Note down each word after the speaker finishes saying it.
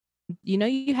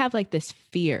you have like this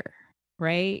fear,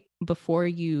 right? Before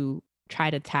you try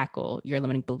to tackle your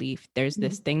limiting belief, there's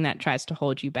this thing that tries to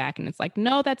hold you back. And it's like,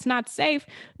 no, that's not safe.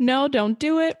 No, don't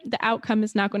do it. The outcome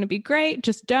is not going to be great.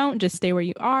 Just don't. Just stay where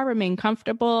you are, remain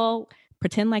comfortable,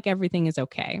 pretend like everything is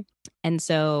okay. And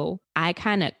so I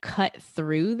kind of cut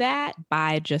through that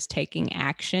by just taking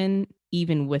action,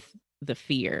 even with the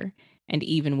fear and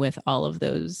even with all of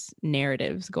those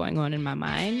narratives going on in my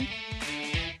mind.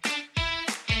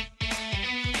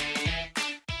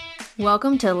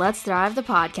 Welcome to Let's Thrive the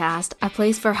podcast, a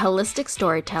place for holistic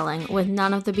storytelling with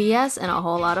none of the BS and a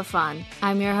whole lot of fun.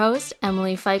 I'm your host,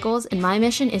 Emily Feichels, and my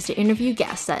mission is to interview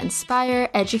guests that inspire,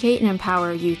 educate, and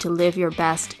empower you to live your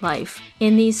best life.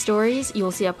 In these stories, you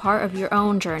will see a part of your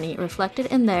own journey reflected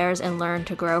in theirs and learn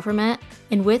to grow from it.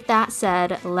 And with that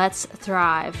said, let's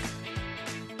thrive.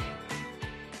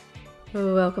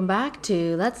 Welcome back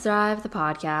to Let's Thrive the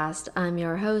podcast. I'm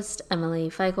your host, Emily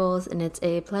Feichels, and it's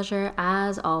a pleasure,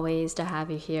 as always, to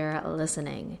have you here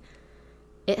listening.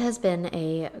 It has been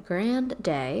a grand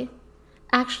day.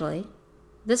 Actually,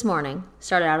 this morning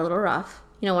started out a little rough.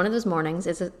 One of those mornings,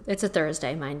 it's a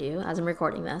Thursday, mind you, as I'm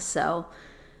recording this, so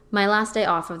my last day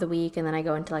off of the week, and then I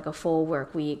go into like a full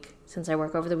work week since I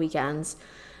work over the weekends,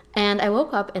 and I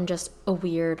woke up in just a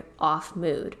weird off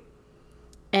mood.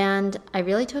 And I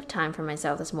really took time for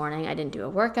myself this morning. I didn't do a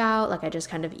workout, I just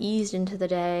kind of eased into the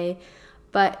day,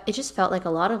 but it just felt like a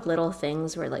lot of little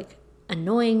things were like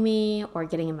annoying me or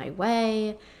getting in my way.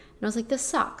 And I was like, this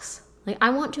sucks. I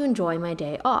want to enjoy my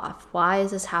day off. Why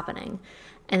is this happening?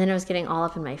 And then I was getting all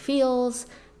up in my feels.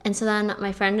 And so then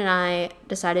my friend and I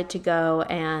decided to go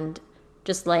and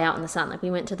just lay out in the sun.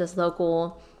 We went to this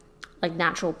local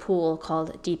natural pool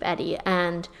called Deep Eddy,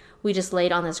 and we just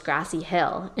laid on this grassy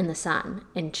hill in the sun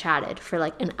and chatted for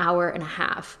an hour and a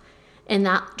half. And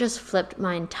that just flipped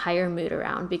my entire mood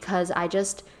around because I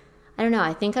don't know,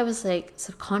 I think I was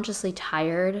subconsciously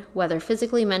tired, whether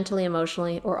physically, mentally,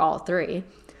 emotionally, or all three.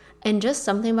 And just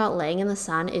something about laying in the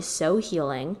sun is so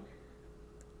healing.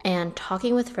 And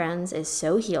talking with friends is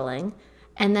so healing.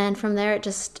 And then from there,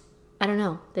 I don't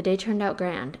know, the day turned out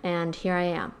grand. And here I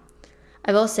am.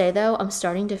 I will say, though, I'm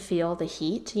starting to feel the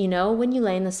heat. When you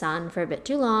lay in the sun for a bit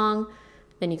too long,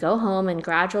 then you go home and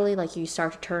gradually, you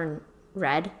start to turn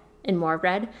red and more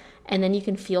red, and then you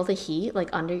can feel the heat,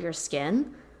 under your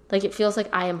skin. It feels like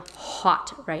I am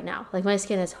hot right now. My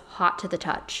skin is hot to the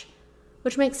touch,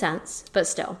 which makes sense, but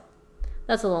still,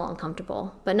 that's a little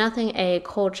uncomfortable. But nothing a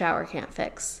cold shower can't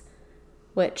fix,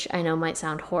 which I know might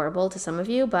sound horrible to some of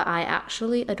you, but I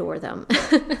actually adore them.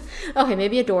 Okay,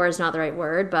 maybe adore is not the right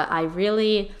word, but I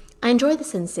enjoy the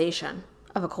sensation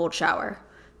of a cold shower.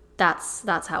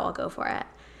 That's how I'll go for it.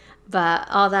 But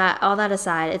all that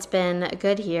aside, it's been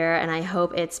good here, and I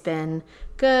hope it's been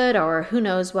good, or who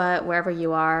knows what, wherever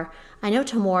you are. I know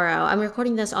tomorrow, I'm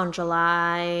recording this on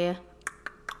July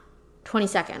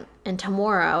 22nd, and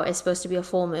tomorrow is supposed to be a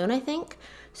full moon, I think.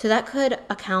 So that could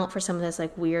account for some of this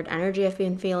weird energy I've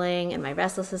been feeling and my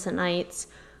restlessness at nights.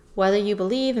 Whether you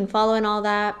believe and follow in all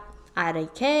that,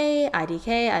 IDK,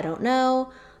 I don't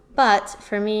know. But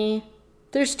for me,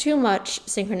 there's too much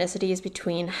synchronicities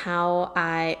between how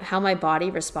my body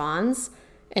responds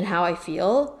and how I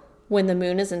feel when the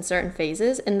moon is in certain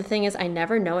phases. And the thing is, I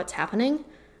never know what's happening.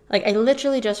 I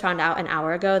literally just found out an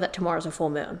hour ago that tomorrow's a full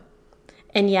moon.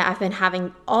 And yeah, I've been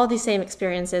having all these same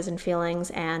experiences and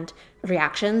feelings and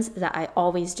reactions that I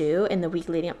always do in the week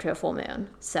leading up to a full moon.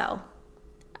 So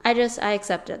I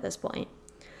accept it at this point.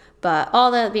 But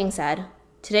all that being said,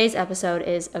 today's episode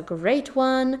is a great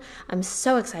one. I'm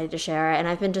so excited to share it, and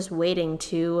I've been just waiting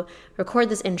to record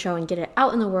this intro and get it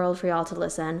out in the world for y'all to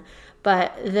listen.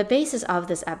 But the basis of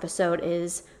this episode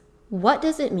is, what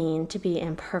does it mean to be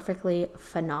imperfectly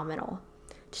phenomenal?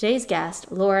 Today's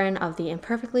guest, Lauren of the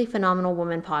Imperfectly Phenomenal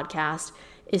Woman podcast,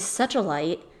 is such a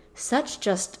light, such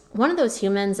just one of those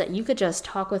humans that you could just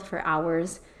talk with for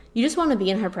hours. You just want to be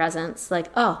in her presence,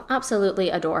 absolutely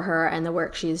adore her and the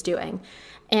work she's doing.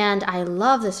 And I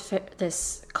love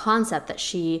this concept that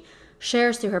she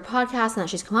shares through her podcast and that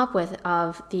she's come up with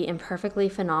of the imperfectly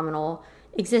phenomenal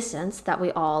existence that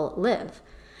we all live.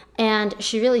 And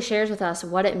she really shares with us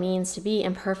what it means to be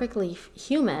imperfectly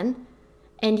human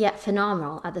and yet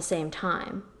phenomenal at the same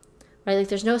time, right?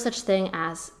 There's no such thing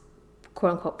as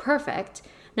quote unquote perfect.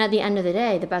 And at the end of the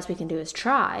day, the best we can do is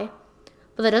try,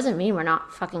 but that doesn't mean we're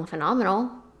not fucking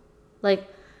phenomenal.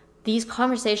 These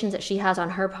conversations that she has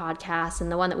on her podcast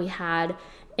and the one that we had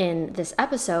in this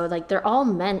episode, they're all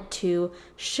meant to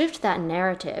shift that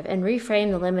narrative and reframe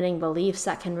the limiting beliefs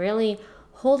that can really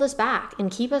hold us back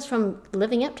and keep us from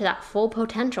living up to that full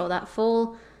potential, that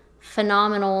full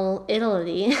phenomenal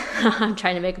Italy. I'm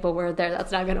trying to make up a word there.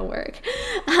 That's not going to work.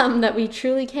 That we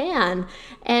truly can.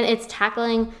 And it's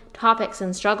tackling topics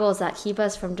and struggles that keep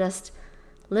us from just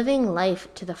living life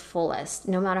to the fullest,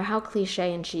 no matter how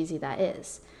cliche and cheesy that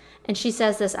is. And she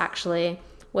says this actually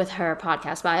with her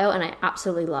podcast bio, and I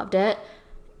absolutely loved it.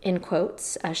 In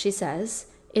quotes, as she says,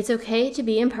 "It's okay to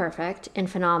be imperfect and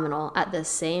phenomenal at the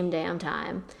same damn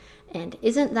time. And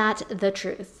isn't that the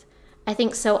truth?" I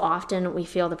think so often we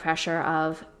feel the pressure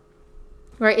of,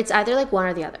 right, it's either like one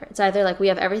or the other. It's either like we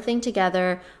have everything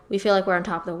together, we feel like we're on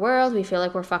top of the world, we feel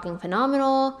like we're fucking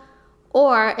phenomenal,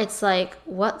 or it's like,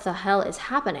 what the hell is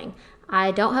happening? I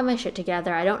don't have my shit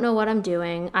together. I don't know what I'm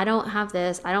doing. I don't have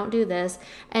this. I don't do this.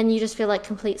 And you just feel like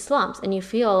complete slumps, and you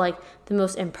feel like the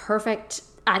most imperfect,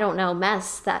 I don't know,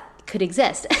 mess that could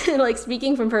exist. Like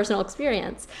speaking from personal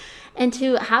experience. And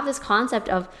to have this concept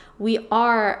of we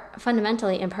are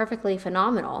fundamentally imperfectly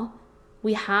phenomenal.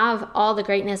 We have all the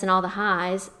greatness and all the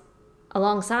highs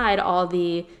alongside all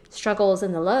the struggles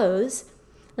and the lows.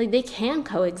 Like they can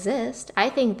coexist. I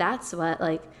think that's what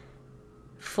like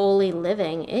fully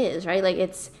living is, right? Like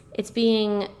it's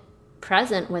being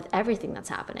present with everything that's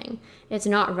happening. It's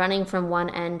not running from one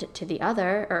end to the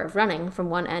other, or running from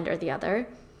one end or the other.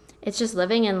 It's just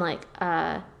living in like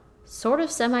a sort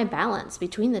of semi-balance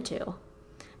between the two.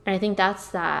 And I think that's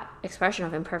that expression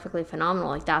of imperfectly phenomenal.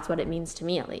 Like that's what it means to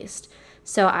me, at least.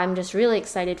 So I'm just really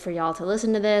excited for y'all to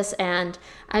listen to this, and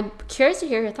I'm curious to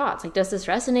hear your thoughts. Like, does this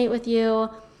resonate with you?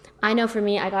 I know for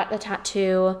me, I got a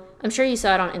tattoo. I'm sure you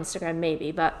saw it on Instagram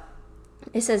maybe, but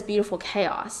it says "Beautiful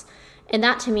Chaos." And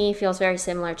that to me feels very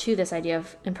similar to this idea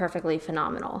of imperfectly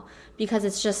phenomenal, because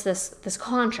it's just this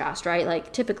contrast, right?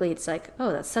 Like typically it's like,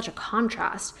 oh, that's such a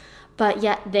contrast, but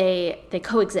yet they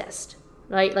coexist,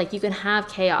 right? Like you can have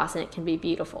chaos and it can be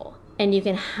beautiful, and you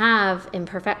can have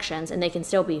imperfections and they can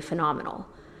still be phenomenal.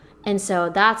 And so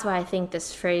that's why I think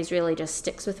this phrase really just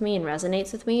sticks with me and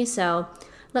resonates with me. So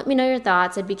let me know your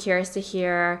thoughts. I'd be curious to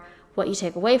hear what you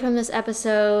take away from this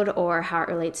episode or how it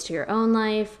relates to your own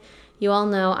life. You all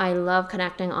know I love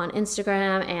connecting on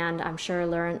Instagram, and I'm sure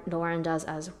Lauren does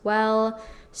as well.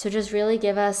 So just really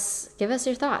give us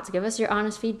your thoughts, give us your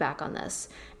honest feedback on this.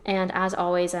 And as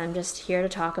always, I'm just here to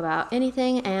talk about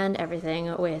anything and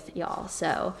everything with y'all.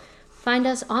 So find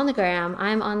us on the gram.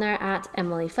 I'm on there at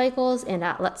Emily Feichels and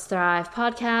at Let's Thrive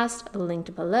Podcast,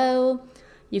 linked below.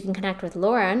 You can connect with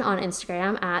Lauren on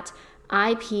Instagram at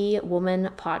IP Woman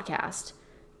Podcast,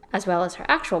 as well as her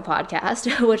actual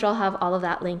podcast, which I'll have all of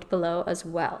that linked below as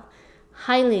well.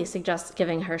 Highly suggest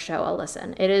giving her show a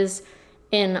listen. It is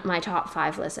in my top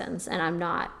 5 listens, and I'm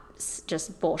not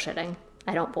just bullshitting.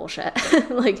 I don't bullshit.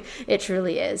 Like, it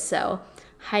truly is. So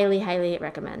highly, highly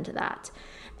recommend that.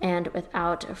 And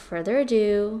without further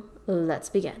ado, let's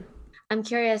begin. I'm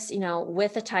curious,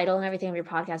 with the title and everything of your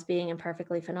podcast being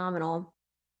imperfectly phenomenal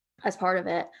as part of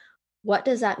it, what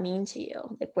does that mean to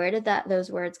you? Like, where did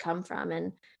those words come from?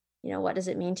 And, what does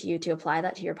it mean to you to apply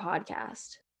that to your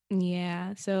podcast?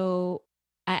 Yeah. So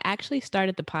I actually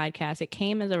started the podcast. It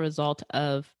came as a result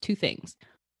of 2 things.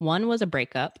 One was a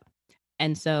breakup.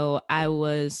 And so I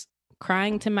was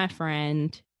crying to my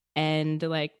friend, and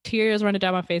like tears running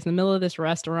down my face in the middle of this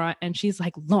restaurant. And she's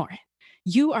like, "Lauren,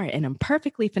 you are an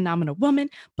imperfectly phenomenal woman,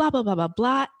 blah, blah, blah, blah,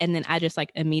 blah." And then I just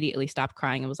like immediately stopped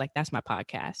crying and was like, "That's my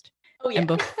podcast." Oh, yeah. And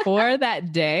before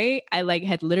that day, I like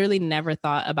had literally never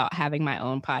thought about having my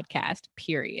own podcast,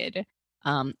 period.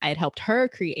 I had helped her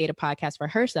create a podcast for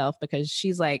herself because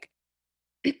she's like,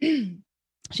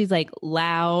 she's like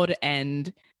loud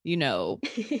and,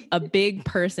 a big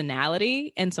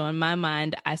personality. And so in my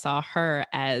mind, I saw her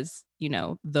as,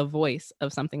 the voice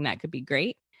of something that could be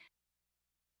great.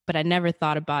 But I never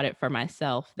thought about it for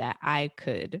myself that I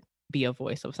could be a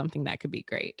voice of something that could be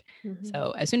great. Mm-hmm.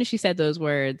 So as soon as she said those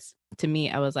words to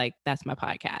me, I was like, that's my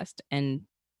podcast, and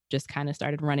just kind of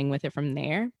started running with it from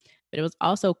there. But it was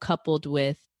also coupled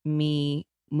with me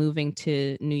moving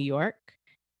to New York.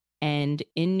 And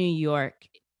in New York,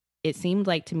 it seemed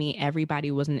like to me,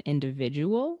 everybody was an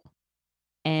individual.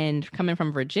 And coming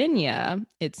from Virginia,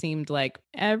 it seemed like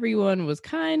everyone was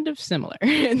kind of similar.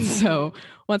 And so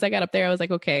once I got up there, I was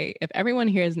like, okay, if everyone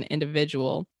here is an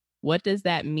individual, what does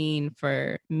that mean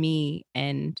for me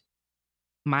and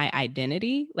my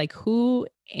identity? Like, who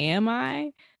am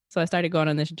I? So I started going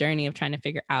on this journey of trying to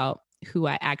figure out who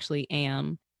I actually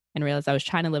am, and realized I was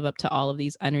trying to live up to all of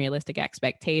these unrealistic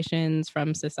expectations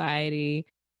from society.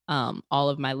 All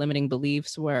of my limiting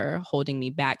beliefs were holding me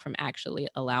back from actually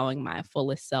allowing my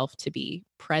fullest self to be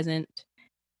present,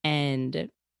 and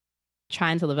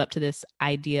trying to live up to this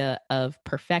idea of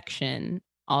perfection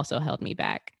also held me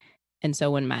back. And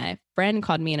so when my friend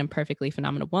called me an imperfectly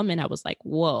phenomenal woman, I was like,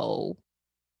 whoa,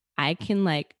 I can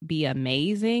like be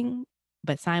amazing,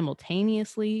 but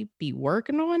simultaneously be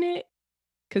working on it.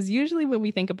 Because usually when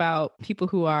we think about people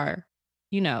who are,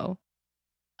 you know,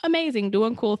 amazing,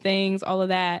 doing cool things, all of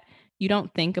that, you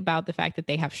don't think about the fact that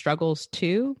they have struggles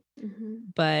too,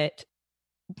 but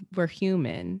we're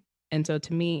human. And so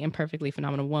to me, imperfectly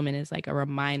phenomenal woman is like a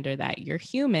reminder that you're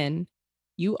human.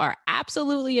 You are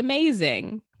absolutely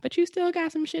amazing, but you still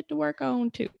got some shit to work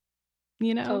on too,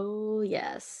 you know? Oh,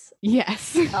 yes.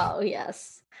 Yes. Oh,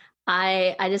 yes.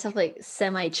 I just have like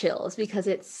semi chills because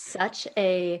it's such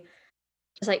a,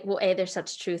 it's like, well, there's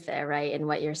such truth there, right? In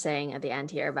what you're saying at the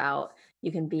end here about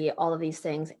you can be all of these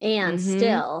things and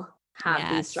still have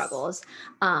these Yes. struggles.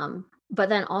 But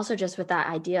then also just with that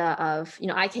idea of,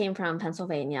 I came from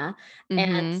Pennsylvania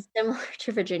and similar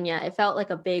to Virginia, it felt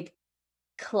like a big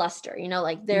cluster,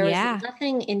 like there was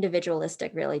nothing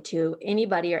individualistic really to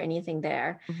anybody or anything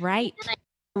there. Right.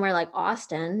 Somewhere like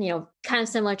Austin, kind of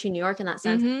similar to New York in that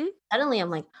sense. Suddenly I'm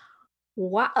like,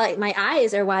 wow, like my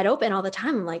eyes are wide open all the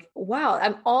time. I'm like, wow,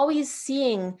 I'm always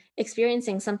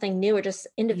experiencing something new or just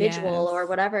individual or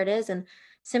whatever it is. And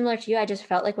similar to you, I just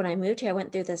felt like when I moved here, I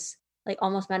went through this like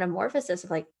almost metamorphosis of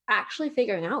like actually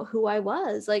figuring out who I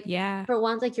was. Like for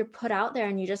once, like you're put out there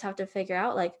and you just have to figure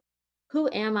out like, who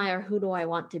am I or who do I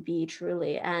want to be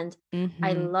truly? And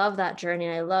I love that journey.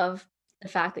 And I love the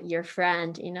fact that your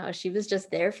friend, she was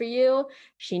just there for you.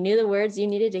 She knew the words you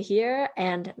needed to hear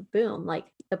and boom, like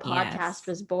the podcast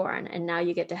was born. And now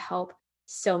you get to help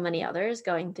so many others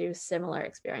going through similar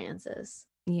experiences.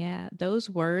 Yeah. Those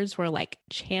words were like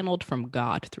channeled from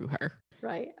God through her.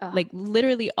 Right. Like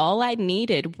literally all I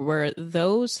needed were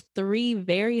those 3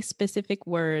 very specific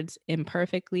words,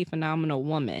 imperfectly phenomenal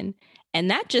woman. And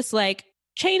that just like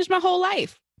changed my whole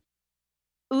life.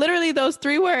 Literally those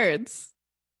 3 words.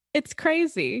 It's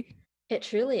crazy. It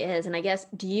truly is. And I guess,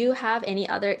 do you have any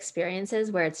other experiences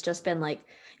where it's just been like,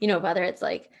 whether it's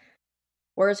like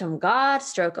words from God,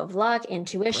 stroke of luck,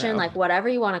 intuition, like whatever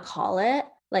you want to call it,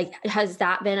 like has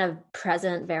that been a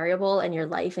present variable in your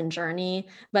life and journey,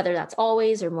 whether that's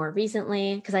always or more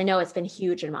recently? Because I know it's been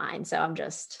huge in mine. So I'm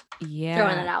just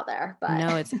throwing it out there. But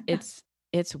no,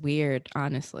 it's weird,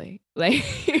 honestly. Like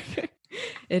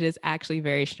it is actually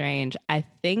very strange. I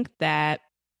think that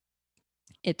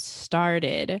it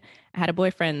started, I had a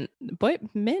boyfriend,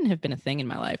 men have been a thing in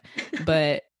my life,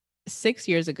 but 6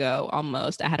 years ago,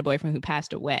 almost, I had a boyfriend who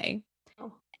passed away.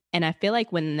 Oh. And I feel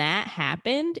like when that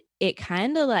happened, it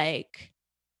kind of like,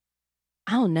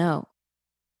 I don't know,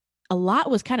 a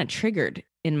lot was kind of triggered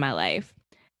in my life.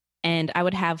 And I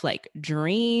would have like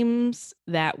dreams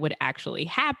that would actually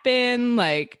happen.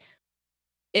 Like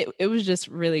it was just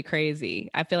really crazy.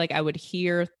 I feel like I would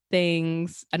hear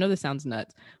things. I know this sounds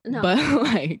nuts, but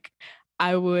like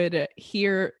I would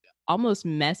hear almost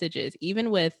messages, even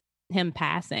with him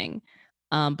passing.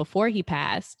 Before he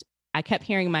passed, I kept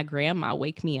hearing my grandma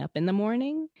wake me up in the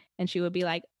morning and she would be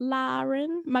like,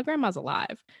 Lauren, my grandma's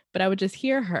alive, but I would just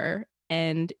hear her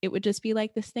and it would just be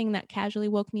like this thing that casually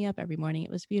woke me up every morning.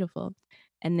 It was beautiful.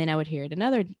 And then I would hear it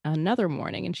another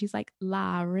morning and she's like,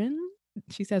 Lauren.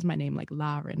 She says my name like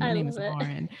Lauren. My name is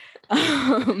Lauren.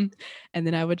 And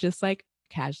then I would just like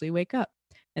casually wake up.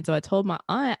 And so I told my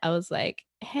aunt, I was like,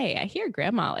 hey, I hear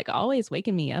grandma like always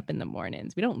waking me up in the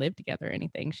mornings. We don't live together or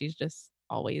anything. She's just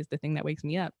always the thing that wakes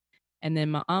me up. And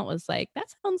then my aunt was like, that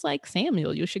sounds like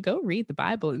Samuel. You should go read the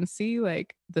Bible and see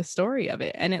like the story of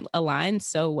it. And it aligns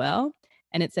so well.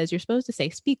 And it says, you're supposed to say,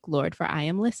 speak, Lord, for I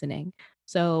am listening.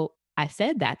 So I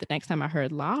said that the next time I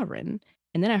heard Lauren.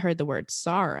 And then I heard the word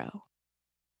sorrow.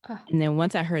 And then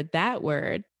once I heard that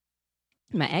word,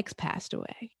 my ex passed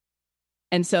away.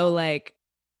 And so like,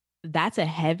 that's a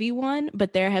heavy one,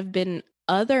 but there have been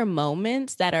other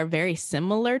moments that are very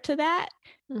similar to that.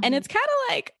 And it's kind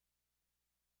of like,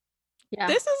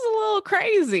 this is a little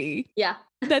crazy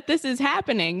that this is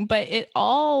happening, but it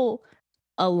all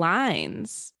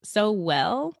aligns so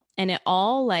well. And it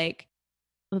all like,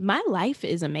 my life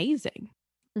is amazing.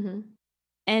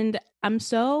 And I'm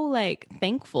so like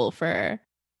thankful for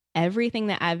everything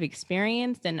that I've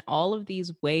experienced and all of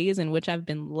these ways in which I've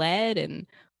been led and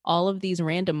all of these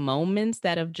random moments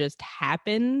that have just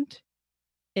happened.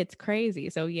 It's crazy.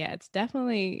 So yeah, it's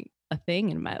definitely a thing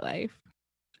in my life.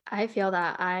 I feel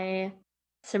that.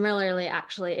 Similarly,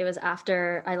 actually, it was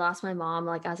after I lost my mom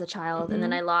like as a child and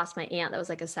then I lost my aunt that was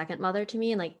like a second mother to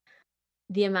me. And like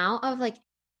the amount of like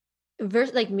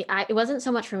it wasn't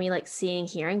so much for me like seeing,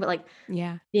 hearing, but like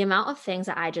the amount of things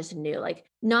that I just knew, like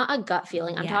not a gut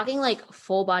feeling. I'm talking like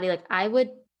full body. Like I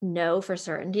would know for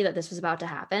certainty that this was about to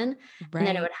happen, and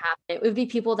then it Right. would happen. It would be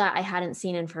people that I hadn't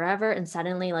seen in forever, and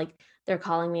suddenly, like, they're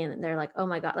calling me and they're like, "Oh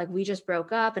my god, like, we just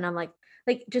broke up," and I'm like,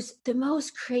 just the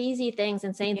most crazy things,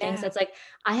 insane things. Yeah. That's like,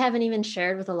 I haven't even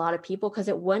shared with a lot of people because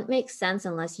it wouldn't make sense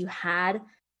unless you had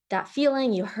that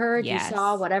feeling, you heard, you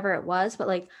saw, Yes. whatever it was, but,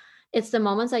 like, it's the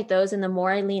moments like those, and the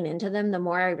more I lean into them, the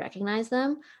more I recognize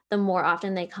them, the more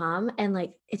often they come, and,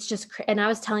 like, it's just and I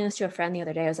was telling this to a friend the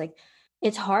other day, I was like,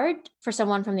 it's hard for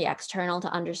someone from the external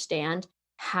to understand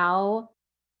how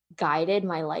guided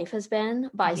my life has been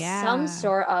by some Yeah.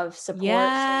 sort of support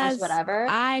source, Yes. whatever,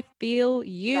 I feel right?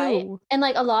 you. And,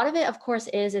 like, a lot of it, of course,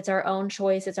 is it's our own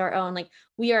choice, it's our own, like,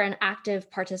 we are an active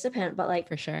participant, but, like,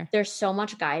 For sure. there's so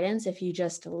much guidance if you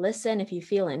just listen, if you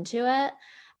feel into it,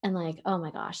 and, like, oh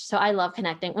my gosh. So I love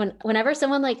connecting. Whenever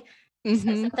someone, like, says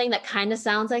Hmm. something that kinda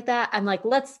sounds like that, I'm like,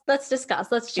 "Let's discuss,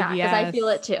 let's chat because I feel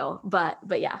it Yes. too." But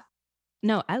yeah,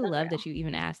 No, I it's love unreal. that you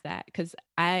even asked that because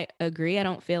I agree. I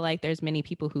don't feel like there's many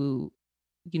people who,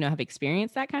 have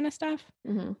experienced that kind of stuff.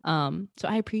 Mhm. So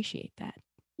I appreciate that.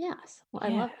 Yes. Well, I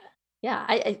Yeah. love it. Yeah,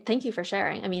 I thank you for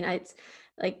sharing. I mean, I it's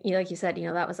like you said,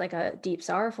 that was like a deep,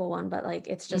 sorrowful one, but like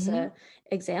it's just Hmm. a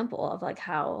example of like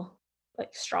how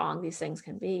like strong these things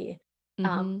can be.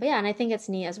 Hmm. But yeah, and I think it's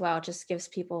neat as well. It just gives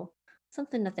people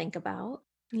something to think about.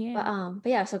 Yeah. But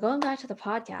yeah, so going back to the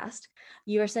podcast,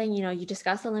 you were saying, you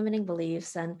discuss the limiting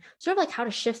beliefs and sort of like how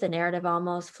to shift the narrative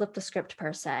almost, flip the script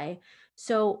per se.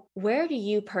 So where do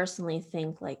you personally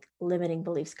think like limiting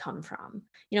beliefs come from?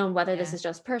 Whether this Yeah. is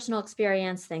just personal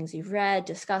experience, things you've read,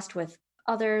 discussed with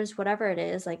others, whatever it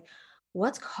is, like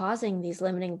what's causing these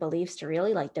limiting beliefs to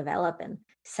really like develop and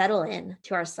settle in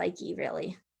to our psyche,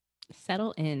 really?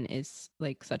 Settle in is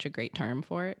like such a great term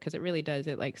for it because it really does.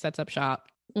 It like sets up shop,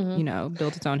 Hmm.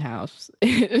 builds its own house,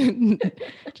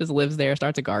 just lives there,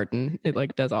 starts a garden. It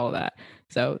like does all of that.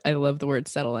 So I love the word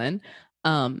settle in.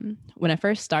 When I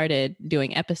first started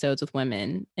doing episodes with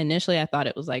women, initially I thought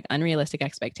it was like unrealistic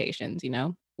expectations,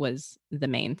 was the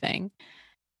main thing.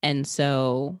 And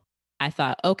so I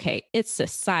thought, okay, it's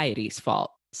society's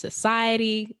fault.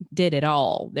 Society did it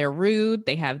all. They're rude.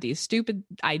 They have these stupid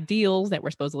ideals that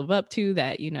we're supposed to live up to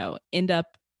that, end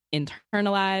up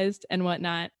internalized and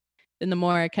whatnot. Then the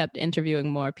more I kept interviewing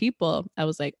more people, I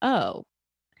was like, oh,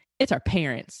 it's our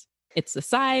parents. It's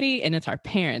society and it's our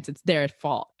parents. It's their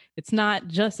fault. It's not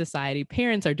just society.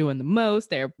 Parents are doing the most.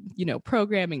 They're,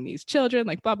 programming these children,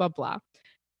 like blah, blah, blah.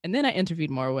 And then I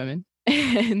interviewed more women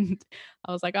and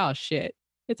I was like, oh shit,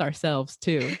 it's ourselves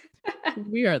too.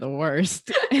 We are the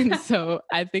worst. And so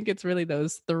I think it's really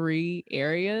those three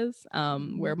areas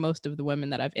where most of the women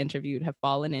that I've interviewed have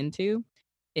fallen into.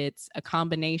 It's a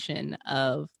combination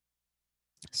of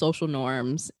social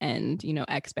norms and,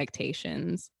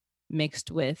 expectations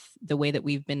mixed with the way that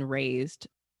we've been raised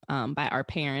by our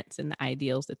parents and the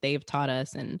ideals that they've taught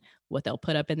us and what they'll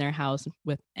put up in their house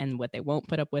with and what they won't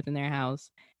put up with in their house.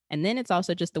 And then it's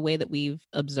also just the way that we've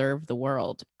observed the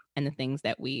world and the things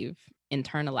that we've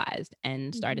internalized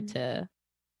and started Mhm. to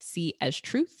see as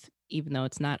truth, even though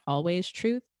it's not always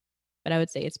truth. But I would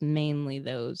say it's mainly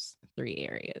those three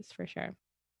areas for sure.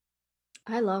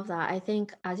 I love that. I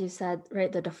think, as you said,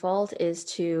 right, the default is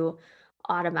to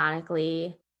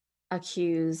automatically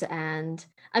accuse. And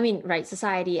I mean, right,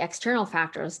 society, external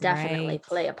factors definitely Right.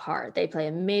 play a part. They play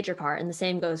a major part. And the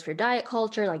same goes for diet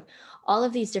culture, like all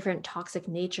of these different toxic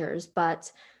natures.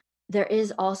 But there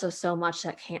is also so much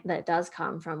that does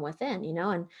come from within,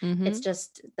 and it's Mm-hmm.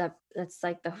 just that's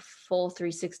like the full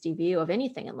 360 view of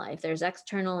anything in life. There's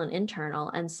external and internal.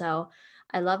 And so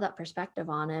I love that perspective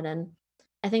on it. And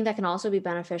I think that can also be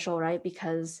beneficial, right?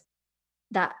 Because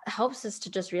that helps us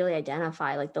to just really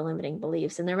identify like the limiting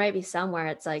beliefs. And there might be some where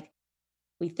it's like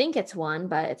we think it's one,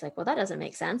 but it's like, well, that doesn't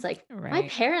make sense. Like my Right.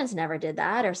 parents never did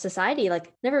that, or society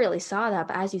like never really saw that.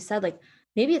 But as you said, like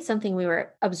maybe it's something we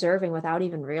were observing without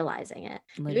even realizing it.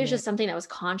 Maybe it was just Legit. something that was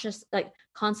conscious, like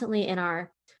constantly in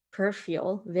our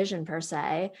peripheral vision per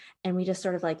se. And we just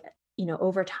sort of like,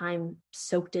 over time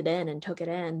soaked it in and took it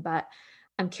in. But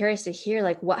I'm curious to hear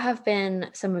like what have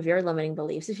been some of your limiting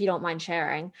beliefs, if you don't mind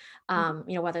sharing,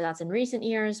 whether that's in recent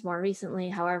years, more recently,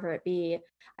 however it be.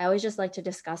 I always just like to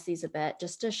discuss these a bit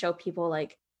just to show people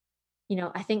like,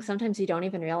 I think sometimes you don't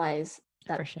even realize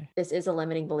For that sure. this is a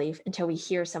limiting belief until we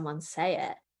hear someone say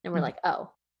it and we're like,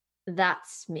 oh,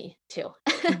 that's me too.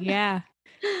 Yeah.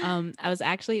 I was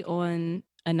actually on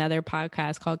another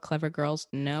podcast called Clever Girls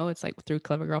Know. It's like through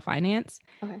Clever Girl Finance.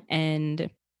 Okay. And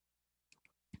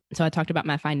so I talked about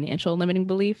my financial limiting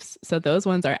beliefs. So those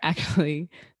ones are actually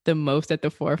the most at the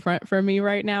forefront for me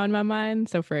right now in my mind.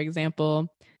 So for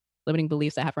example, limiting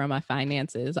beliefs I have around my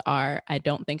finances are I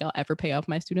don't think I'll ever pay off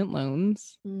my student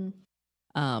loans,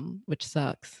 which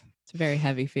sucks. It's a very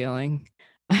heavy feeling.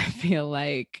 I feel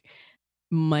like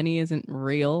money isn't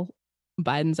real.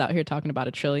 Biden's out here talking about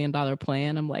 $1 trillion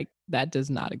plan. I'm like, that does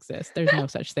not exist. There's no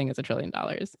such thing as $1 trillion,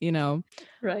 you know?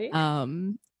 Right.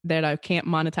 That I can't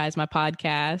monetize my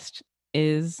podcast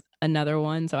is another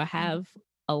one. So I have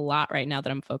a lot right now that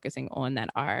I'm focusing on that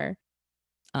are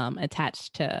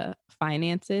attached to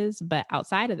finances. But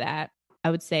outside of that,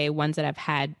 I would say ones that I've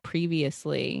had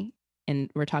previously, and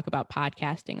we're talking about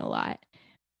podcasting a lot.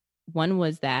 One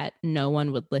was that no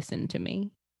one would listen to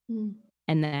me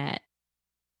and that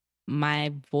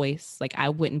my voice, like I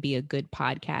wouldn't be a good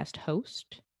podcast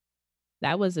host.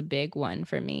 That was a big one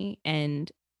for me.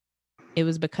 And it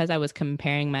was because I was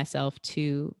comparing myself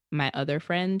to my other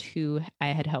friend who I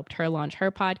had helped her launch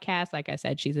her podcast. Like I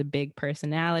said, she's a big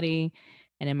personality.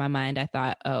 And in my mind, I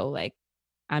thought, oh, like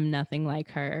I'm nothing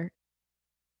like her.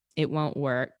 It won't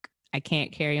work. I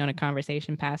can't carry on a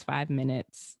conversation past 5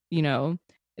 minutes. You know,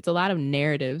 it's a lot of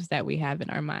narratives that we have in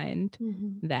our mind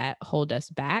that hold us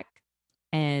back.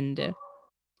 And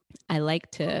I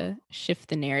like to shift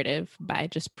the narrative by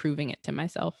just proving it to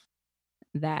myself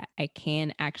that I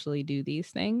can actually do these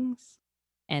things.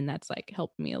 And that's like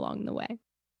helped me along the way.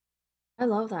 I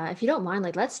love that. If you don't mind,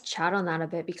 like let's chat on that a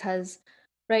bit because,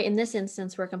 right, in this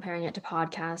instance, we're comparing it to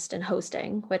podcast and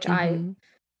hosting, which I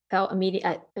felt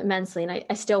immensely, and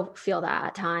I still feel that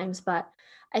at times. But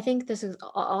I think this is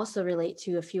also relate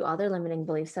to a few other limiting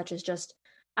beliefs, such as just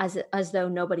as though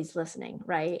nobody's listening,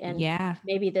 right? And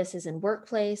maybe this is in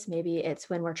workplace, maybe it's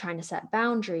when we're trying to set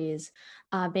boundaries,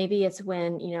 maybe it's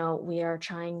when we are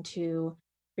trying to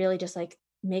really just like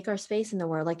make our space in the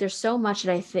world. Like there's so much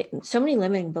that I think, so many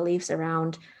limiting beliefs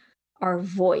around our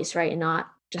voice, right? And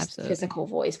not just physical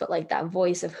voice, but like that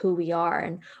voice of who we are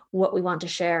and what we want to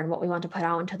share and what we want to put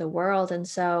out into the world. And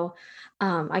so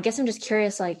I guess I'm just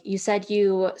curious, like you said,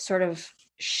 you sort of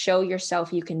show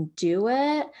yourself you can do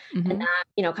it. And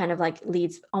that, kind of like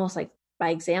leads almost like by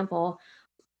example.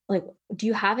 Like, do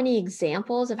you have any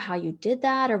examples of how you did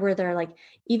that? Or were there like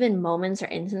even moments or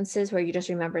instances where you just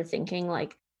remember thinking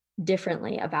like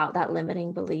differently about that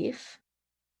limiting belief?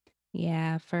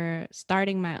 Yeah, for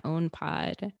starting my own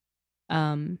pod,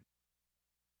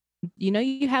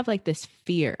 you have like this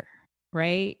fear,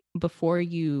 right? Before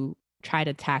you try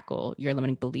to tackle your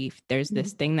limiting belief, there's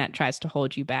this thing that tries to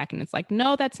hold you back. And it's like,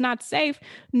 no, that's not safe.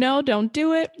 No, don't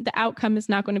do it. The outcome is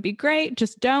not going to be great.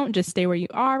 Just don't. Just stay where you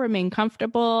are. Remain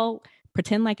comfortable.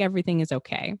 Pretend like everything is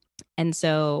okay. And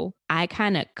so I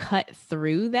kind of cut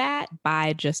through that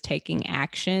by just taking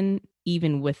action,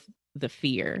 even with the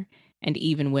fear and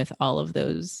even with all of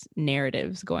those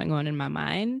narratives going on in my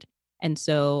mind. And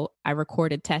so I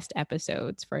recorded test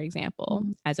episodes, for example,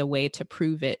 as a way to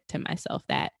prove it to myself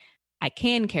that I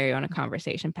can carry on a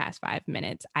conversation past 5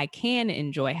 minutes. I can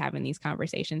enjoy having these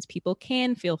conversations. People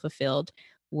can feel fulfilled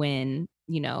when,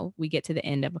 we get to the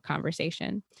end of a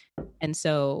conversation. And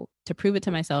so to prove it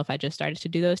to myself, I just started to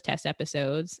do those test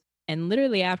episodes. And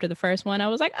literally after the first one, I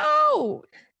was like, oh,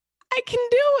 I can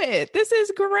do it. This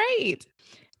is great.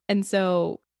 And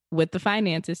so with the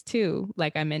finances too,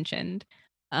 like I mentioned,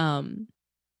 I'm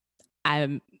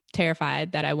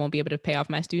terrified that I won't be able to pay off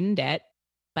my student debt,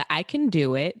 but I can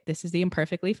do it. This is the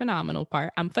imperfectly phenomenal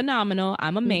part. I'm phenomenal.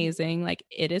 I'm amazing. Like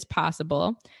it is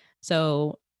possible.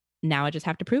 So now I just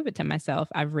have to prove it to myself.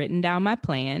 I've written down my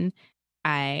plan.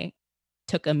 I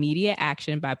took immediate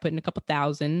action by putting a couple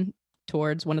thousand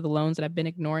towards one of the loans that I've been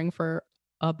ignoring for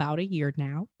about a year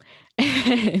now.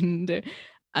 And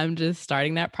I'm just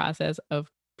starting that process of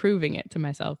proving it to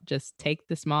myself. Just take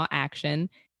the small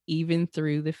action, even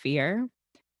through the fear,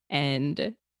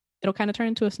 and it'll kind of turn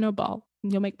into a snowball.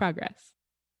 And you'll make progress.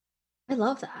 I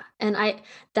love that. And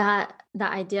that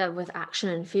idea with action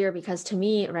and fear, because to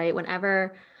me, right,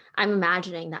 whenever I'm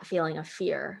imagining that feeling of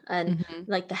fear and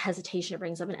like the hesitation it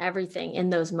brings up and everything in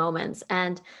those moments.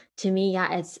 And to me,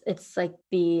 yeah, it's like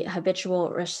the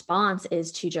habitual response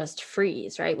is to just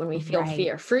freeze, right? When we feel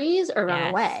fear, freeze or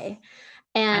run away.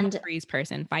 And I'm a freeze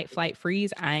person. Fight, flight,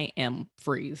 freeze. I am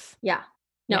freeze. Yeah.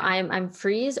 No, yeah. I'm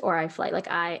freeze or I flight. Like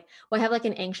I have like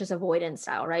an anxious avoidance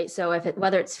style, right? So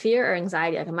whether it's fear or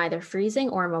anxiety, like I'm either freezing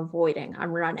or I'm avoiding,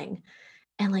 I'm running.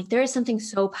 And like, there is something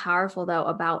so powerful though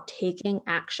about taking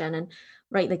action and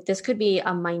right. Like this could be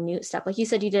a minute step. Like you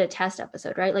said, you did a test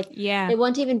episode, right? Like, it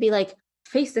won't even be like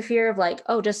face the fear of like,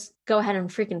 oh, just go ahead and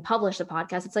freaking publish the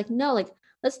podcast. It's like, no, like,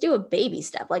 let's do a baby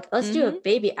step. Like, let's do a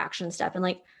baby action step. And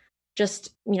like,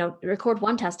 just, record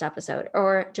one test episode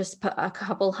or just put a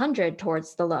couple hundred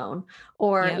towards the loan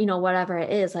or, whatever it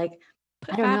is. Like,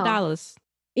 put $5.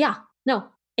 Yeah, no,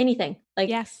 anything, like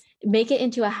Yes. make it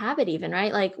into a habit even,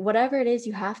 right? Like whatever it is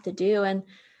you have to do. And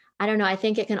I don't know, I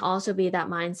think it can also be that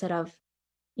mindset of,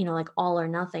 like all or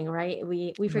nothing, right?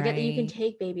 We forget that you can Right.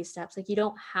 take baby steps. Like you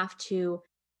don't have to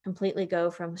completely go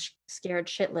from scared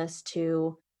shitless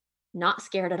to not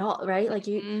scared at all, right? Like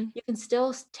Mhm. you can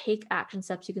still take action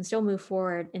steps, you can still move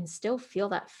forward and still feel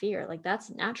that fear. Like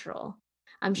that's natural.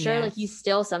 I'm sure like you Yes.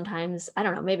 still sometimes, I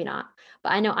don't know, maybe not,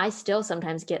 but I know I still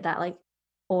sometimes get that like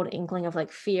old inkling of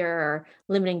like fear or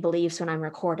limiting beliefs when I'm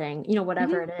recording,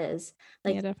 whatever Mhm. it is.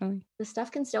 Yeah, Like definitely. the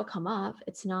stuff can still come up.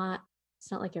 It's not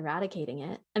like eradicating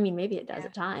it. I mean, maybe it does Yeah.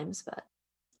 at times, but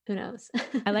who knows?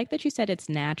 I like that you said it's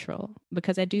natural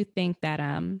because I do think that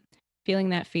feeling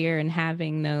that fear and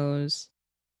having those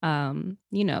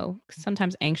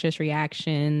sometimes anxious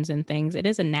reactions and things, it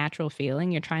is a natural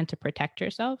feeling. You're trying to protect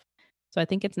yourself. So I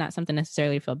think it's not something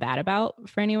necessarily to feel bad about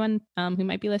for anyone who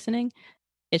might be listening.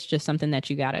 It's just something that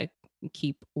you got to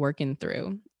keep working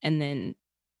through. And then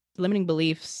limiting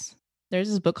beliefs, there's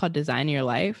this book called Design Your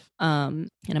Life. And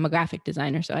I'm a graphic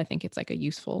designer, so I think it's like a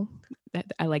useful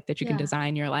I like that you can Yeah.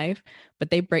 design your life, but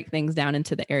they break things down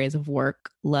into the areas of work,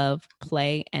 love,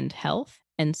 play, and health.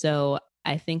 And so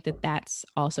I think that that's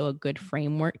also a good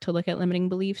framework to look at limiting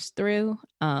beliefs through.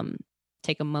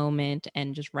 Take a moment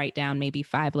and just write down maybe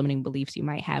 5 limiting beliefs you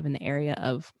might have in the area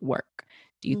of work.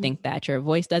 Do you Mm. think that your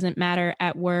voice doesn't matter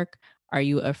at work? Are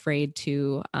you afraid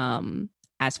to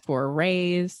ask for a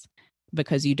raise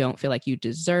because you don't feel like you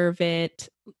deserve it?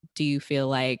 Do you feel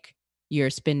like you're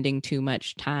spending too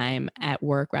much time at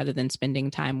work rather than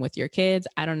spending time with your kids?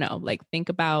 I don't know. Like, think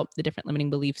about the different limiting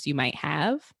beliefs you might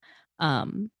have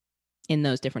um, in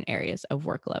those different areas of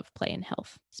work, love, play, and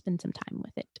health. Spend some time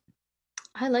with it.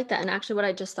 I like that. And actually, what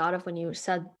I just thought of when you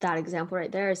said that example right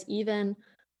there is even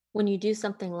when you do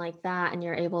something like that and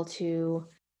you're able to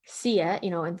see it,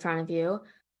 in front of you,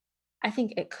 I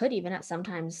think it could even at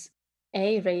sometimes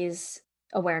raise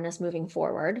awareness moving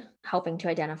forward, helping to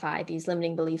identify these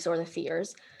limiting beliefs or the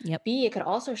fears. Yep. B, it could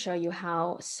also show you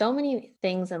how so many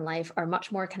things in life are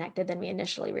much more connected than we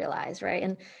initially realized, right?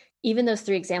 And even those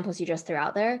 3 examples you just threw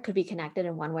out there could be connected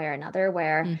in one way or another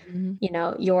where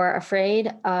Mm-hmm. you're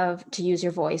afraid of to use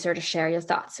your voice or to share your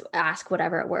thoughts, ask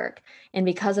whatever at work. And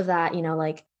because of that,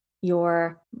 like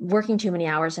you're working too many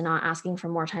hours and not asking for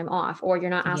more time off, or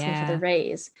you're not asking for the Yeah.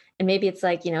 raise. And maybe it's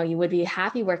like, you would be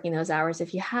happy working those hours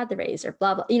if you had the raise or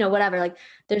blah, blah, whatever. Like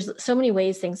there's so many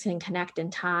ways things can connect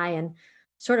and tie and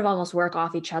sort of almost work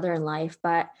off each other in life.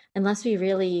 But unless we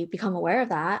really become aware of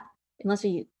that, unless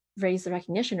we raise the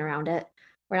recognition around it,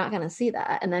 we're not going to see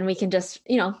that. And then we can just,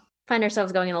 find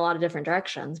ourselves going in a lot of different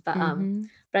directions. Mm-hmm.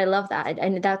 But I love that.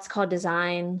 And that's called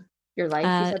Design Your Life. You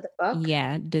Uh, said the book?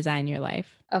 yeah. Design your life.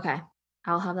 Okay.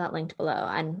 I'll have that linked below.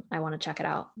 And I want to check it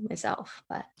out myself.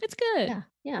 But It's good. yeah,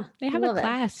 yeah. They I have a love it.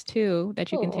 class too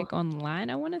that you can Cool. take online,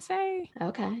 I want to say.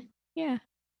 Okay. Yeah.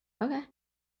 Okay.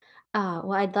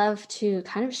 Well, I'd love to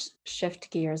kind of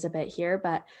shift gears a bit here,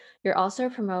 but you're also a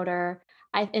promoter.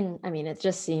 And I mean, it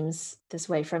just seems this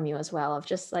way from you as well, of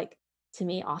just like, to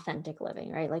me, authentic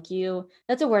living, right? Like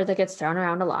that's a word that gets thrown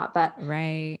around a lot, but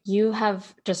Right. you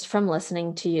have, just from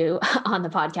listening to you on the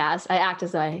podcast, I act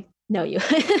as though I know you,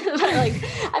 but like,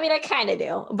 I mean, I kind of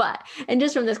do, and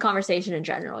just from this conversation in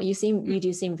general, you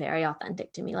do seem very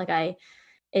authentic to me. Like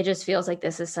it just feels like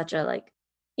this is such a like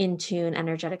in tune,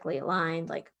 energetically aligned,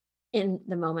 like in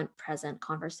the moment present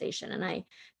conversation. And I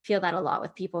feel that a lot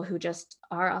with people who just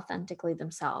are authentically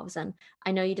themselves. And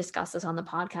I know you discuss this on the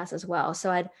podcast as well.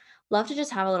 So I'd love to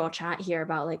just have a little chat here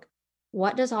about like,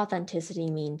 what does authenticity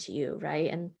mean to you, right?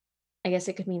 And I guess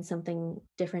it could mean something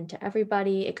different to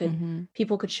everybody. Mm-hmm.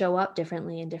 People could show up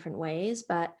differently in different ways,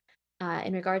 but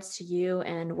in regards to you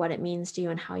and what it means to you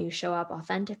and how you show up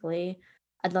authentically,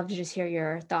 I'd love to just hear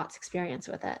your thoughts, experience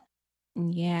with it.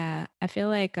 Yeah. I feel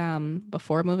like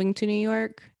before moving to New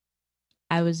York,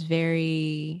 I was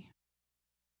very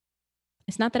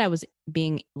it's not that I was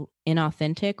being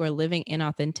inauthentic or living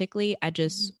inauthentically. I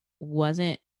just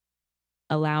wasn't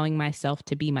allowing myself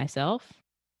to be myself.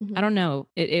 I Mhm. don't know.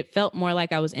 It felt more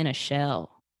like I was in a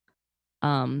shell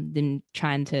than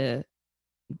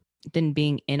than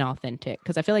being inauthentic.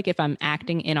 Because I feel like if I'm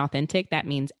acting inauthentic, that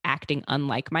means acting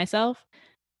unlike myself,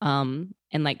 and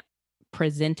like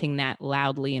presenting that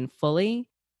loudly and fully.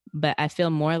 But I feel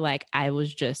more like I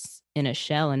was just in a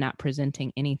shell and not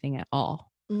presenting anything at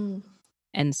all. Mm.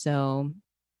 And so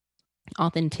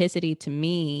authenticity to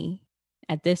me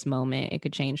at this moment, it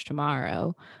could change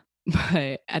tomorrow.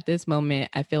 But at this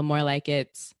moment, I feel more like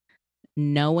it's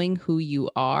knowing who you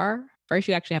are. First,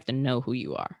 you actually have to know who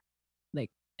you are.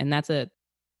 Like, and that's a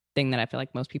thing that I feel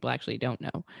like most people actually don't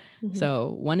know. Mm-hmm.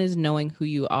 So one is knowing who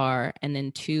you are, and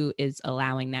then two is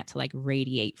allowing that to like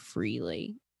radiate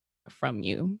freely from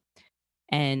you.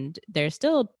 And there's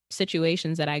still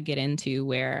situations that I get into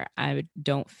where I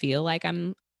don't feel like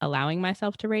I'm allowing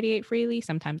myself to radiate freely.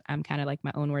 Sometimes I'm kind of like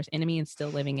my own worst enemy and still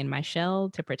living in my shell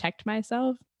to protect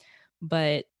myself.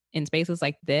 But in spaces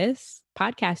like this,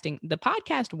 podcasting, the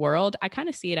podcast world, I kind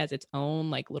of see it as its own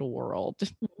like little world.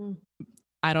 Mm-hmm.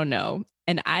 I don't know.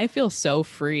 And I feel so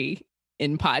free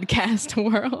in podcast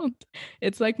world.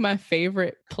 It's like my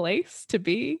favorite place to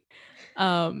be.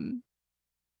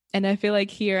 And I feel like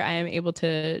here I am able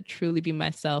to truly be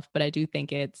myself, but I do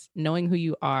think it's knowing who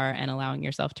you are and allowing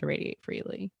yourself to radiate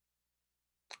freely.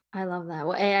 I love that.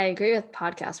 Well, I agree with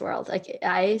podcast world. Like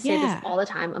I say this Yeah. all the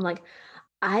time. I'm like,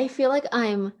 I feel like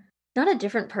I'm not a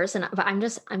different person, but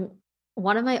I'm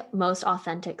one of my most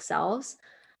authentic selves,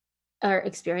 or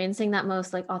experiencing that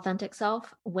most like authentic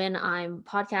self when I'm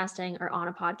podcasting or on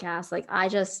a podcast. Like I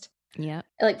just, Yeah.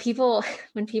 like people,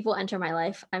 when people enter my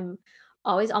life, I'm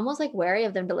always almost like wary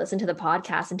of them to listen to the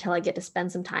podcast until I get to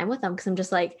spend some time with them. Cause I'm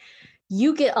just like,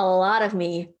 you get a lot of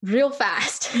me real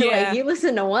fast. Like Yeah. you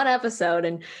listen to one episode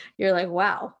and you're like,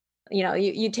 wow,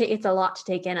 you take, it's a lot to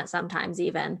take in at sometimes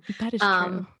even. That is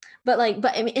true. But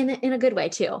I mean, in a good way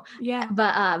too. Yeah.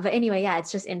 But anyway, yeah,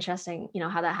 it's just interesting,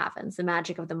 how that happens, the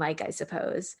magic of the mic, I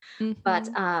suppose. But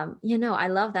I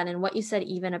love that. And what you said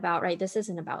even about, right, this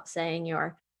isn't about saying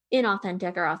you're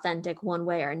inauthentic or authentic one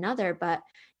way or another, but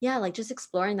yeah, like just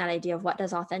exploring that idea of what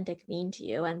does authentic mean to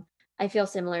you. And I feel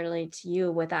similarly to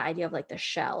you with that idea of like the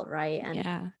shell, right? And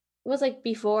Yeah. it was like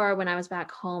before when I was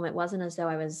back home, it wasn't as though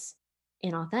I was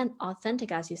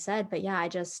authentic, as you said, but yeah,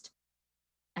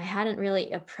 I hadn't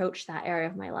really approached that area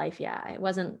of my life yet. I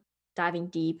wasn't diving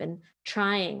deep and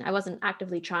trying. I wasn't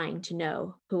actively trying to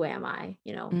know, who am I?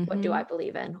 What do I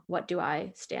believe in? What do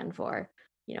I stand for?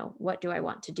 What do I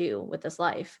want to do with this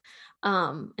life?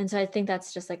 And so I think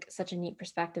that's just like such a neat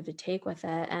perspective to take with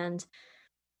it. And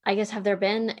I guess, have there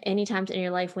been any times in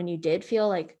your life when you did feel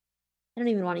like, I don't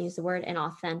even want to use the word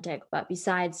inauthentic, but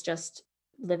besides just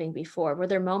living before, were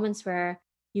there moments where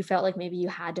you felt like maybe you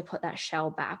had to put that shell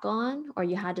back on, or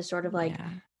you had to sort of like,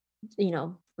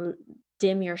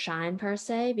 dim your shine per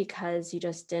se, because you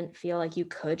just didn't feel like you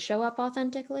could show up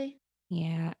authentically?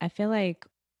 Yeah. I feel like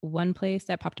one place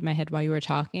that popped in my head while you were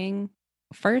talking,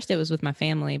 first it was with my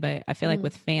family, but I feel like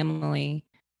with family,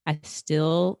 I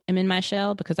still am in my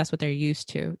shell because that's what they're used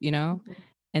to,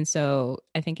 And so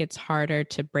I think it's harder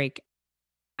to break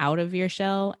out of your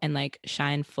shell and like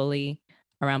shine fully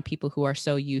around people who are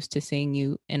so used to seeing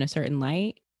you in a certain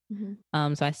light.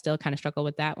 So I still kind of struggle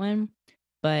with that one.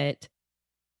 But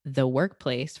the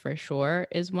workplace for sure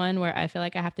is one where I feel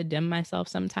like I have to dim myself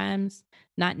sometimes.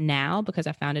 Not now, because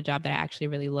I found a job that I actually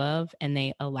really love and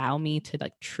they allow me to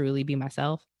like truly be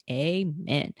myself.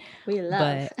 Amen. We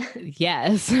love. But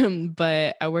yes,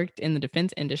 but I worked in the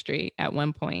defense industry at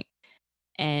one point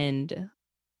and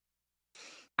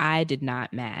I did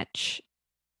not match.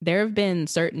 There have been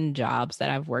certain jobs that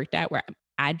I've worked at where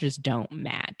I just don't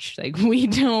match. Like we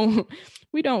don't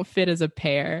fit as a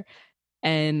pair.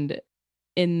 And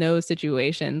in those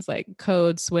situations, like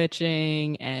code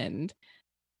switching, and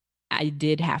I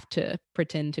did have to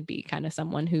pretend to be kind of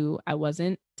someone who I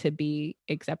wasn't to be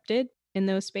accepted in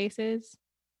those spaces.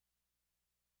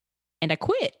 And I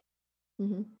quit.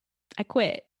 I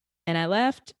quit and I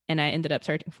left, and I ended up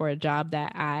searching for a job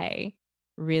that I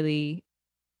really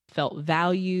felt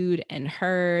valued and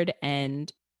heard.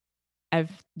 And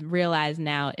I've realized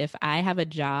now, if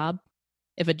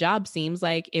a job seems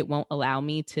like it won't allow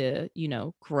me to,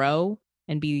 grow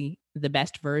and be the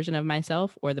best version of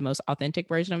myself or the most authentic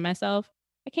version of myself,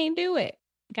 I can't do it.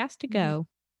 Got to go.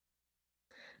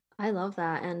 I love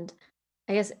that. And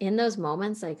I guess in those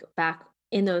moments, like back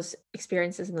in those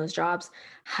experiences in those jobs,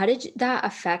 how did that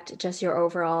affect just your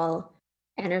overall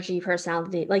energy,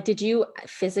 personality? Like, did you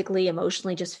physically,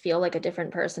 emotionally just feel like a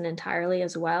different person entirely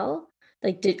as well?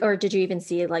 Like, did you even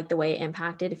see like the way it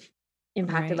impacted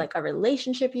Right. like a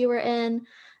relationship you were in?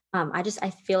 I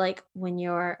feel like when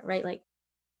you're right, like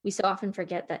we so often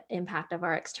forget the impact of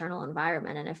our external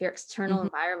environment. And if your external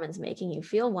environment's making you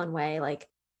feel one way, like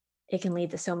it can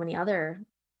lead to so many other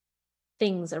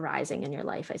things arising in your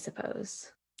life, I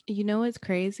suppose. It's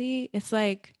crazy. It's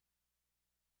like,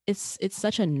 it's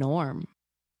such a norm,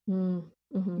 being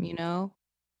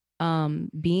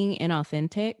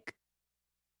inauthentic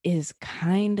is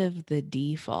kind of the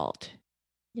default.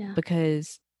 Yeah.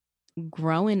 Because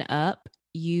growing up,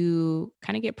 you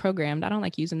kind of get programmed. I don't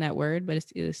like using that word, but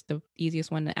it's the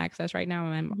easiest one to access right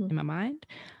now in my mind.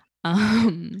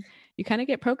 you kind of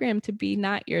get programmed to be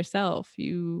not yourself.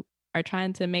 You are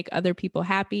trying to make other people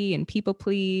happy and people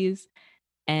please.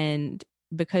 And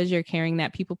because you're carrying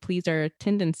that people pleaser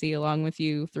tendency along with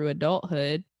you through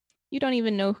adulthood, you don't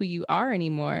even know who you are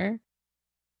anymore.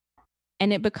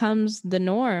 And it becomes the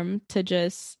norm to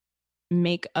just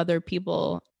make other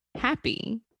people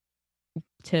happy,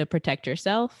 to protect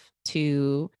yourself,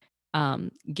 to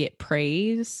get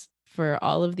praise for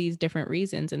all of these different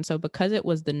reasons. And so because it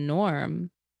was the norm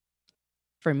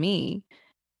for me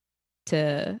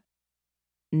to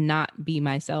not be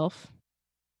myself,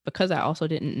 because I also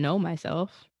didn't know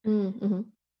myself,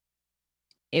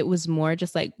 it was more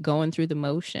just like going through the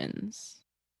motions,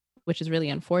 which is really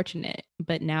unfortunate.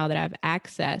 But now that I've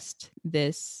accessed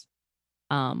this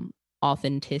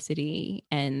authenticity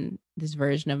and this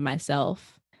version of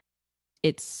myself,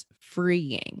 it's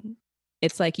freeing.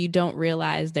 It's like you don't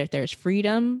realize that there's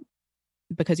freedom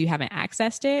because you haven't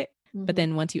accessed it. But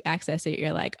then once you access it,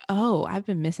 you're like, oh, I've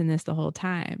been missing this the whole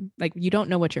time. Like, you don't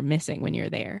know what you're missing when you're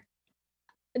there.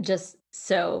 Just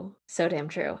so damn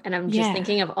true. And I'm just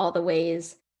thinking of all the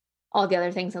ways, all the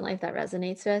other things in life that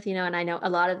resonates with, you know, and I know a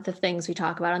lot of the things we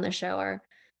talk about on the show are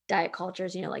diet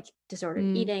cultures, you know, like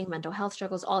disordered eating, mental health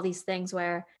struggles, all these things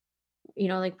where, you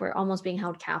know, like we're almost being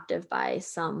held captive by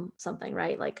something,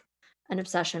 right? Like an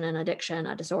obsession, an addiction,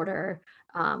 a disorder,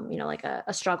 you know, like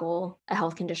a struggle, a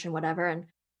health condition, whatever. And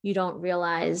you don't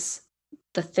realize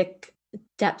the thick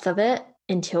depth of it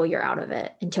until you're out of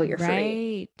it, until you're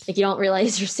free. Like you don't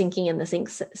realize you're sinking in the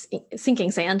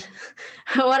sinking sand,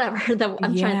 whatever.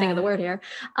 I'm trying to think of the word here.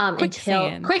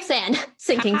 Quicksand,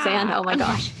 sinking sand. Oh my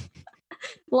gosh.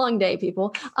 Long day,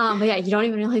 people. But yeah, you don't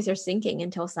even realize you're sinking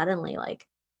until suddenly like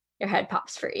your head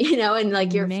pops free, you know, and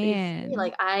like you're free.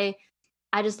 Like I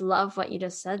just love what you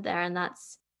just said there. And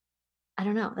that's, I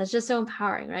don't know, that's just so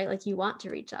empowering, right? Like you want to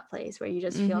reach that place where you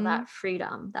just feel that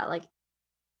freedom, that like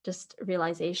just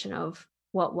realization of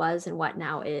what was and what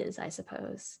now is, I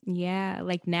suppose. Yeah.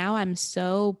 Like now I'm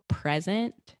so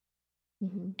present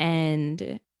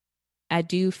and I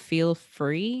do feel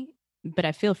free, but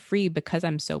I feel free because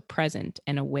I'm so present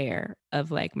and aware of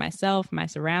like myself, my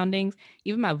surroundings,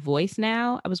 even my voice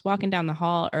now. I was walking down the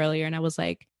hall earlier and I was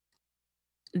like,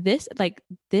 this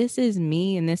is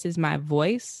me and this is my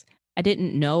voice. I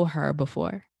didn't know her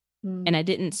before and I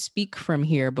didn't speak from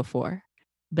here before.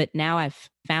 But now I've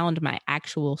found my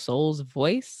actual soul's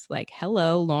voice. Like,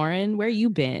 hello, Lauren, where you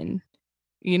been?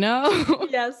 You know?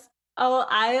 Yes. Oh,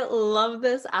 I love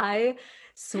this. I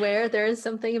swear there is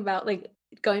something about like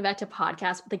going back to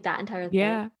podcasts, like that entire thing.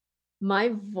 Yeah.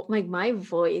 My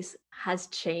voice has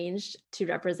changed to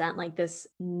represent like this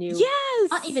new,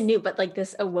 not even new, but like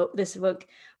this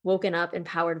woken up,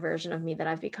 empowered version of me that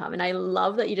I've become. And I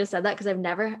love that you just said that because I've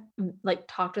never like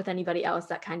talked with anybody else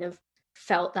that kind of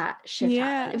felt that shift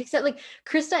happen. Except like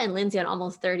Krista and Lindsay on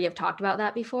Almost 30 have talked about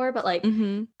that before, but like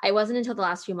I wasn't until the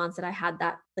last few months that I had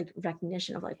that like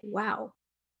recognition of like, wow,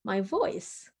 my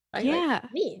voice, right? Yeah,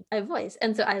 like, me, my voice.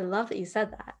 And so I love that you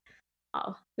said that.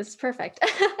 Oh, this is perfect.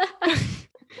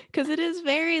 Because it is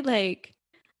very like,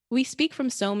 we speak from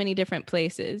so many different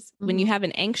places. When you have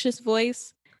an anxious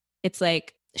voice, it's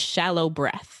like shallow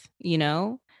breath, you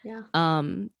know? Yeah.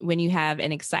 When you have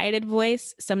an excited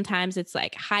voice, sometimes it's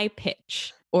like high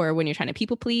pitch, or when you're trying to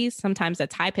people please, sometimes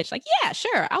that's high pitch, like, yeah,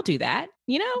 sure, I'll do that.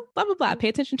 You know, blah, blah, blah. Pay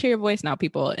attention to your voice now,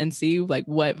 people, and see like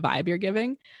what vibe you're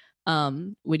giving.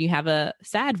 When you have a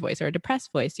sad voice or a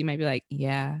depressed voice, you might be like,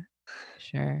 yeah,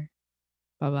 sure,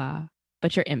 blah, blah.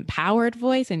 But your empowered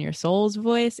voice and your soul's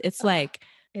voice, it's like,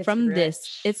 it's from rich.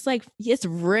 This, it's like, it's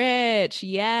rich.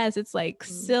 Yes. It's like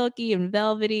silky and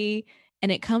velvety.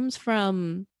 And it comes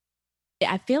from,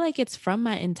 I feel like it's from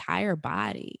my entire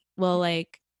body. Well,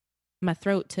 like my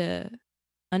throat to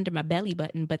under my belly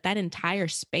button, but that entire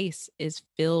space is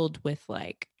filled with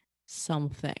like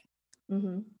something.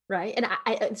 Right. And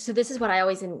I so this is what I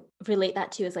always relate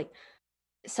that to is like,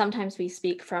 sometimes we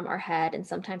speak from our head and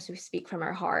sometimes we speak from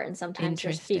our heart and sometimes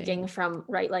you're speaking from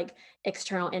like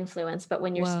external influence. But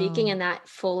when you're speaking in that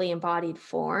fully embodied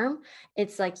form,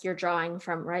 it's like you're drawing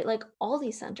from, right, like all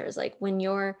these centers, like when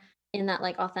you're in that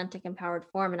like authentic empowered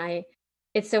form. And I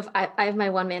have my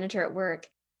one manager at work.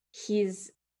 I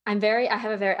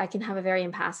can have a very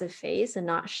impassive face and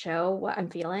not show what I'm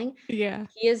feeling. Yeah.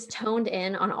 He is toned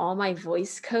in on all my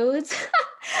voice codes.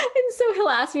 And so he'll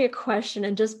ask me a question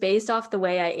and just based off the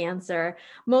way I answer,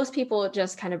 most people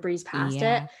just kind of breeze past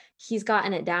it. He's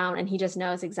gotten it down and he just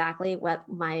knows exactly what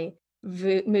my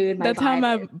mood, that's how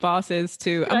my boss is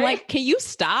too. Right? I'm like, can you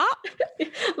stop?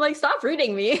 I'm like, stop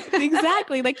reading me.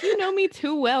 Exactly. Like, you know me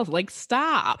too well. Like,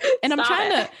 stop. And I'm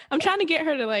trying to get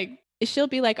her to like she'll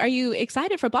be like, "Are you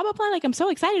excited for blah blah blah?" Like, I'm so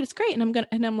excited, it's great.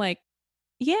 And I'm like,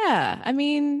 "Yeah, I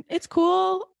mean, it's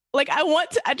cool. Like,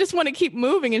 I just want to keep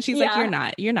moving." And she's like,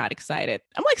 Yeah. You're not excited."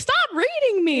 I'm like, "Stop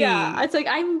reading Yeah. me." It's like,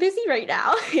 I'm busy right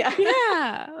now. Yeah.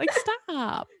 Yeah, like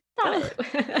stop. Stop Ugh.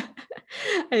 it.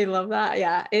 I love that.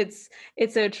 Yeah. It's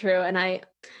so true. And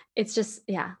it's just,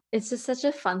 yeah, it's just such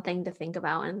a fun thing to think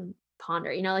about and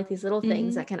ponder, like these little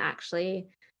things Mhm. that can actually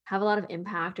have a lot of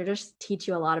impact or just teach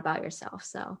you a lot about yourself.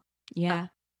 So uh, Yeah,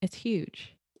 it's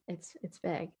huge. it's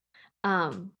big.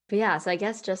 But yeah, so I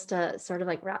guess just to sort of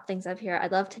like wrap things up here,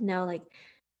 I'd love to know, like,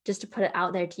 just to put it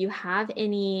out there, do you have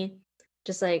any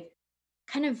just like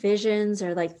kind of visions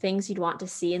or like things you'd want to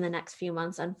see in the next few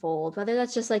months unfold, whether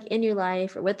that's just like in your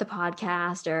life or with the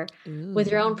podcast or with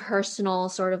your own Ooh. personal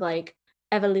sort of like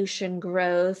evolution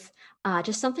growth,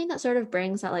 just something that sort of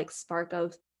brings that like spark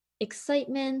of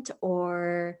excitement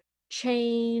or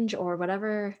change or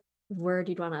whatever word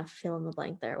you'd want to fill in the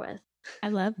blank there with. I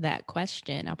love that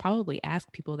question. I'll probably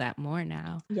ask people that more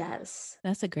now. Yes.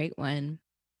 That's a great one.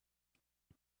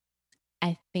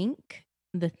 I think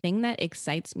the thing that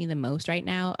excites me the most right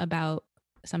now about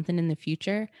something in the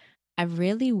future, I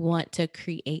really want to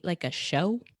create like a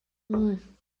show. Mm,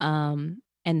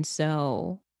 And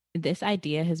so this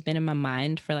idea has been in my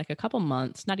mind for like a couple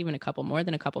months, not even a couple, more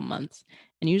than a couple months.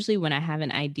 And usually when I have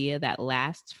an idea that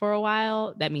lasts for a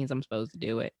while, that means I'm supposed to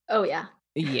do it. oh yeah.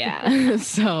 Yeah.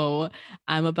 So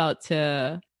I'm about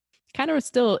to it's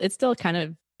still kind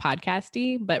of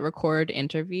podcasty, but record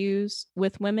interviews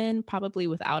with women, probably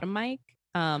without a mic.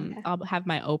 Okay. I'll have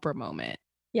my Oprah moment.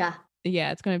 Yeah.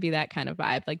 Yeah, it's gonna be that kind of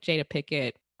vibe, like Jada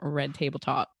Pickett, Red Table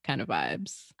Talk kind of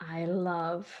vibes. I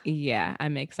love. Yeah,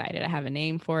 I'm excited. I have a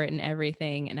name for it and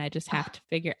everything, and I just have to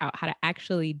figure out how to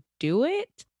actually do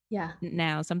it. Yeah.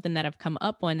 Now, something that I've come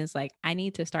up on is like I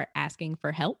need to start asking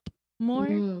for help more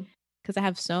Mm, because I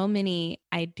have so many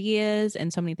ideas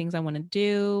and so many things I want to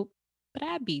do, but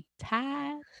I'd be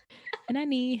tired and I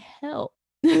need help.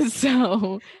 So I just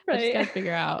got right. to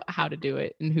figure out how to do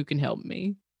it and who can help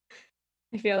me.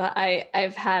 I feel that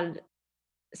I've had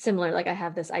similar, like I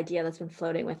have this idea that's been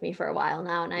floating with me for a while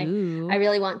now, and I Ooh.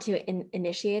 really want to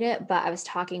initiate it, but I was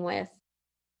talking with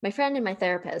my friend and my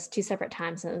therapist two separate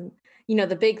times, and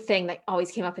the big thing that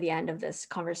always came up at the end of this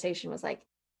conversation was like,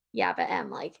 yeah, but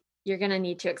like you're gonna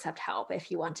need to accept help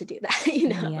if you want to do that.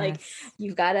 Like Yes.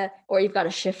 you've got to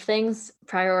shift things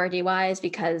priority wise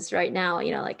because right now,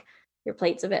 like your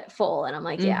plate's a bit full, and I'm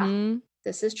like, yeah, Mm-hmm.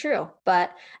 this is true.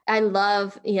 But I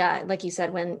love, yeah, like you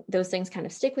said, when those things kind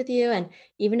of stick with you and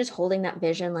even just holding that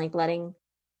vision, like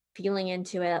feeling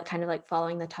into it, kind of like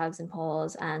following the tugs and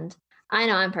pulls. And I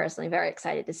know I'm personally very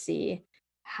excited to see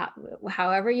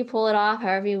however you pull it off,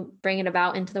 however you bring it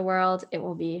about into the world, it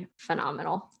will be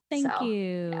phenomenal. Thank So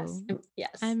yes, you.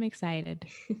 yes, I'm excited.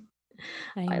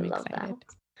 I I am love that. excited.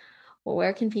 Well,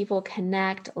 where can people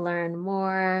connect, learn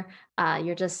more?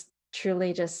 You're just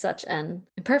truly just such an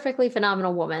perfectly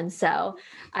phenomenal woman. So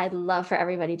I'd love for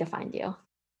everybody to find you.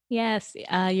 Yes,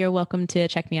 you're welcome to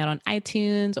check me out on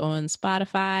iTunes, on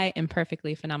Spotify,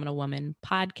 Imperfectly Phenomenal Woman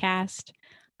podcast,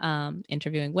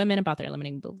 interviewing women about their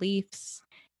limiting beliefs,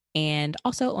 and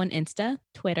also on Insta,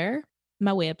 Twitter,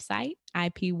 my website,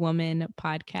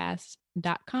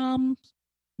 ipwomanpodcast.com,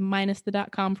 minus the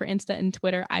 .com for Insta and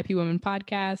Twitter,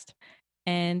 ipwomanpodcast.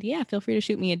 And yeah, feel free to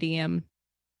shoot me a DM.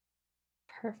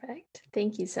 Perfect.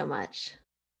 Thank you so much.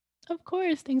 Of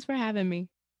course. Thanks for having me.